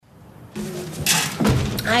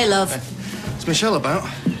Hi, love. Is Michelle about?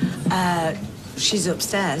 She's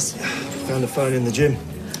upstairs. Found a phone in the gym.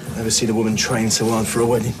 Never seen a woman train so hard for a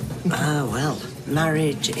wedding. Well,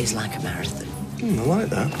 marriage is like a marathon. I like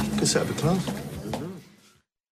that. Good set up a class.